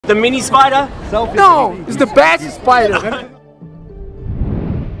The mini spider? No, it's the bad spider.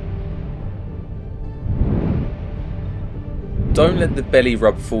 Don't let the belly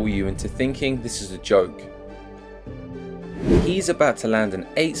rub fool you into thinking this is a joke. He's about to land an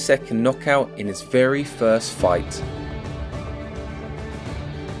 8-second knockout in his very first fight.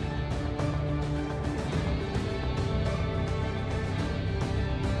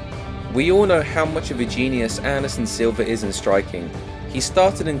 We all know how much of a genius Anderson Silva is in striking. He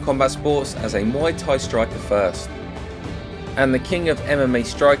started in combat sports as a Muay Thai striker first. And the king of MMA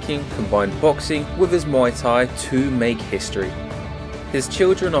striking combined boxing with his Muay Thai to make history. His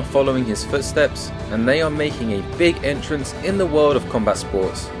children are following his footsteps and they are making a big entrance in the world of combat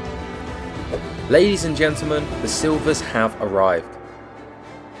sports. Ladies and gentlemen, the Silvas have arrived.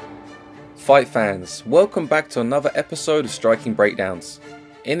 Fight fans, welcome back to another episode of Striking Breakdowns.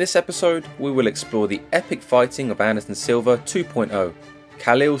 In this episode, we will explore the epic fighting of Anderson Silva 2.0,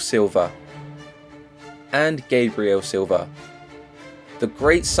 Khalil Silva, and Gabriel Silva, the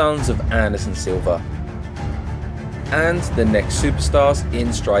great sons of Anderson Silva, and the next superstars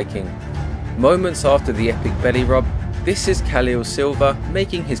in striking. Moments after the epic belly rub, this is Khalil Silva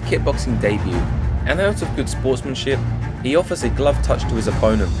making his kickboxing debut, and out of good sportsmanship, he offers a glove touch to his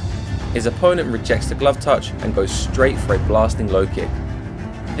opponent. His opponent rejects the glove touch and goes straight for a blasting low kick.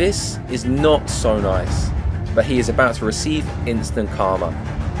 This is not so nice, but he is about to receive instant karma.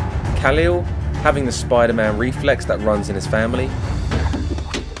 Khalil, having the Spider-Man reflex that runs in his family,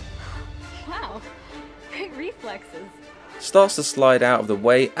 wow, great reflexes, starts to slide out of the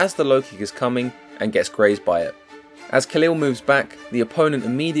way as the low kick is coming and gets grazed by it. As Khalil moves back, the opponent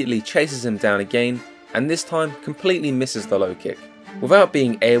immediately chases him down again and this time completely misses the low kick. Without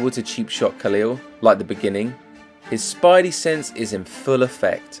being able to cheap shot Khalil like the beginning, his spidey sense is in full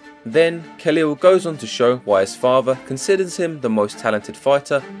effect. Then Khalil goes on to show why his father considers him the most talented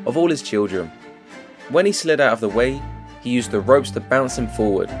fighter of all his children. When he slid out of the way, he used the ropes to bounce him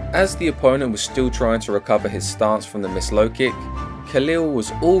forward. As the opponent was still trying to recover his stance from the missed low kick, Khalil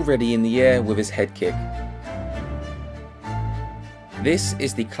was already in the air with his head kick. This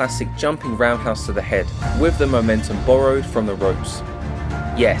is the classic jumping roundhouse to the head, with the momentum borrowed from the ropes.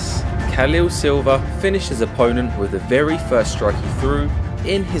 Yes, Khalil Silva finished his opponent with the very first strike he threw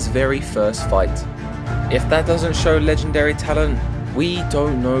in his very first fight. If that doesn't show legendary talent, we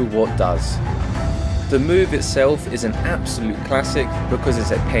don't know what does. The move itself is an absolute classic because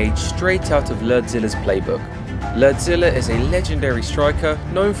it's a page straight out of Lerdzilla's playbook. Lerdzilla is a legendary striker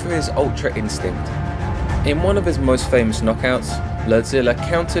known for his ultra instinct. In one of his most famous knockouts, Lerdzilla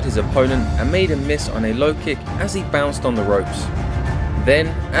countered his opponent and made him miss on a low kick as he bounced on the ropes. Then,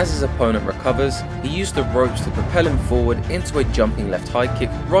 as his opponent recovers, he used the ropes to propel him forward into a jumping left high kick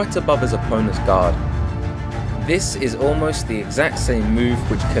right above his opponent's guard. This is almost the exact same move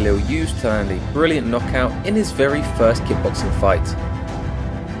which Khalil used to land a brilliant knockout in his very first kickboxing fight.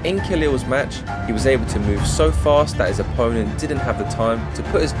 In Khalil's match, he was able to move so fast that his opponent didn't have the time to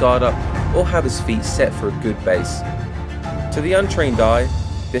put his guard up or have his feet set for a good base. To the untrained eye,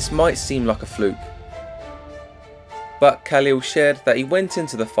 this might seem like a fluke. But Khalil shared that he went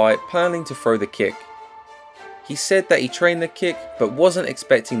into the fight planning to throw the kick. He said that he trained the kick but wasn't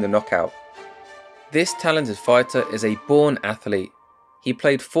expecting the knockout. This talented fighter is a born athlete. He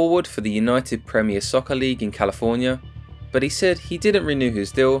played forward for the United Premier Soccer League in California, but he said he didn't renew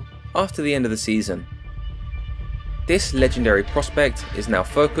his deal after the end of the season. This legendary prospect is now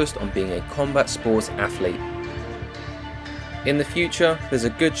focused on being a combat sports athlete. In the future, there's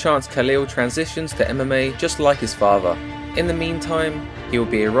a good chance Khalil transitions to MMA just like his father. In the meantime, he will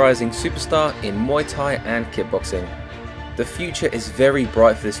be a rising superstar in Muay Thai and kickboxing. The future is very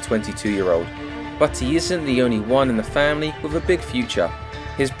bright for this 22-year-old, but he isn't the only one in the family with a big future.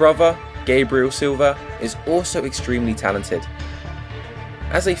 His brother, Gabriel Silva, is also extremely talented.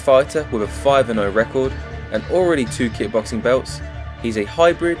 As a fighter with a 5-0 record and already 2 kickboxing belts, he's a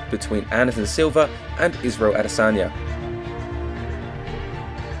hybrid between Anderson Silva and Israel Adesanya.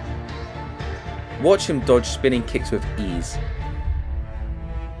 Watch him dodge spinning kicks with ease.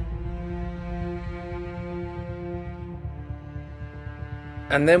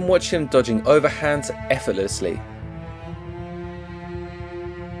 And then watch him dodging overhands effortlessly.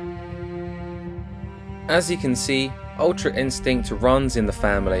 As you can see, Ultra Instinct runs in the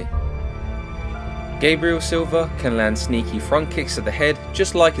family. Gabriel Silva can land sneaky front kicks at the head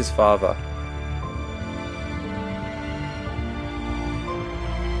just like his father.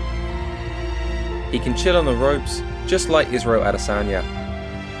 He can chill on the ropes, just like Israel Adesanya.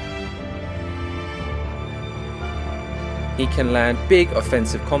 He can land big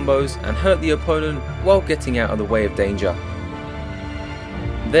offensive combos and hurt the opponent while getting out of the way of danger.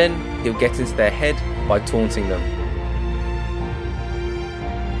 Then he'll get into their head by taunting them.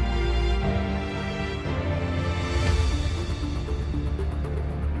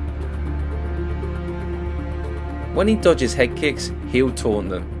 When he dodges head kicks, he'll taunt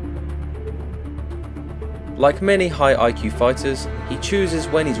them. Like many high IQ fighters, he chooses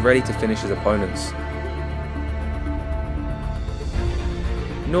when he's ready to finish his opponents.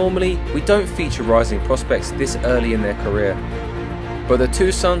 Normally, we don't feature rising prospects this early in their career, but the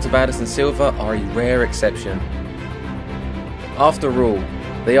two sons of Anderson Silva are a rare exception. After all,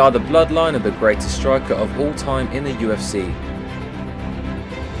 they are the bloodline of the greatest striker of all time in the UFC.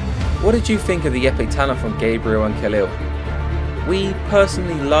 What did you think of the epic talent from Gabriel and Khalil? We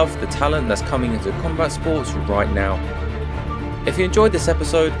personally love the talent that's coming into combat sports right now. If you enjoyed this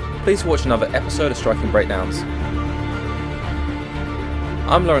episode, please watch another episode of Striking Breakdowns.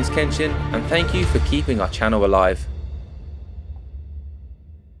 I'm Lawrence Kenshin, and thank you for keeping our channel alive.